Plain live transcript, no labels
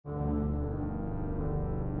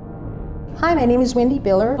Hi, my name is Wendy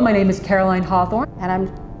Biller. My name is Caroline Hawthorne. And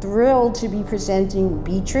I'm thrilled to be presenting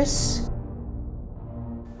Beatrice.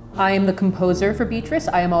 I am the composer for Beatrice.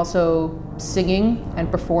 I am also singing and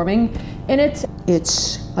performing in it.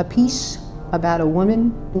 It's a piece about a woman,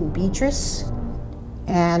 Beatrice,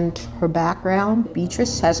 and her background.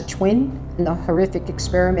 Beatrice has a twin in the horrific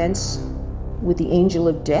experiments with the angel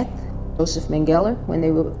of death, Joseph Mengele, when they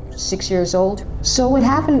were 6 years old. So what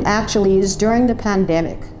happened actually is during the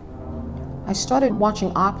pandemic, I started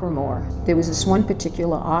watching opera more. There was this one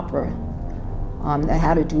particular opera that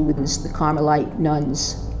had to do with the Carmelite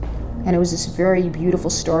nuns. And it was this very beautiful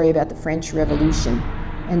story about the French Revolution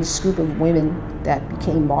and this group of women that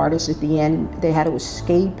became martyrs at the end. They had to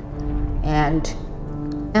escape, and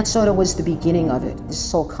that sort of was the beginning of it.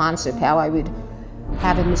 This whole concept, how I would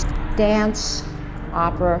have in this dance,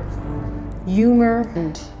 opera, humor,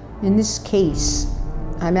 and in this case,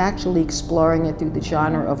 I'm actually exploring it through the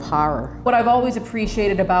genre of horror. What I've always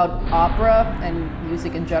appreciated about opera and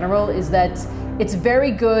music in general is that it's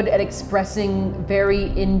very good at expressing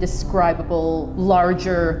very indescribable,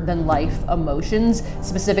 larger-than-life emotions,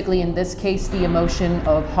 specifically in this case, the emotion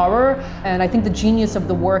of horror. And I think the genius of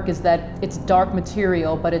the work is that it's dark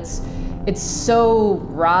material, but it's so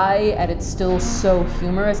wry and it's still so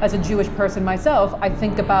humorous. As a Jewish person myself, I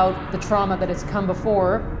think about the trauma that has come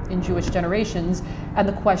before in Jewish generations and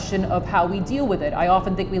the question of how we deal with it. I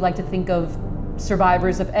often think we like to think of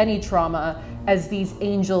survivors of any trauma as these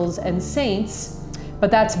angels and saints,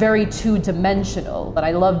 but that's very two-dimensional. But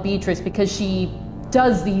I love Beatrice because she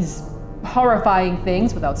does these horrifying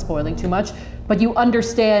things, without spoiling too much, but you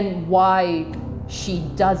understand why she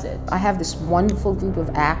does it. I have this wonderful group of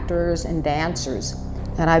actors and dancers,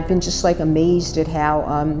 and I've been just like amazed at how,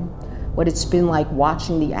 what it's been like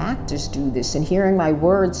watching the actors do this and hearing my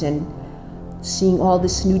words and seeing all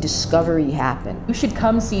this new discovery happen. You should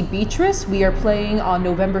come see Beatrice. We are playing on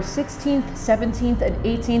November 16th, 17th, and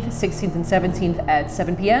 18th, 16th and 17th at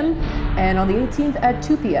 7 p.m. and on the 18th at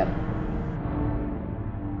 2 p.m.